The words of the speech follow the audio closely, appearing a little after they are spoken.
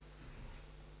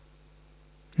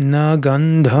Na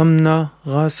gandham na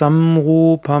rasam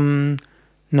rupam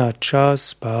na cha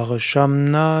sparsham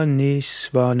na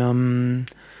nisvanam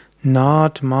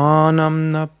natmanam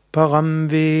na param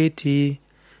veti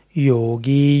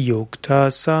yogi yukta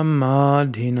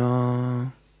samadhina.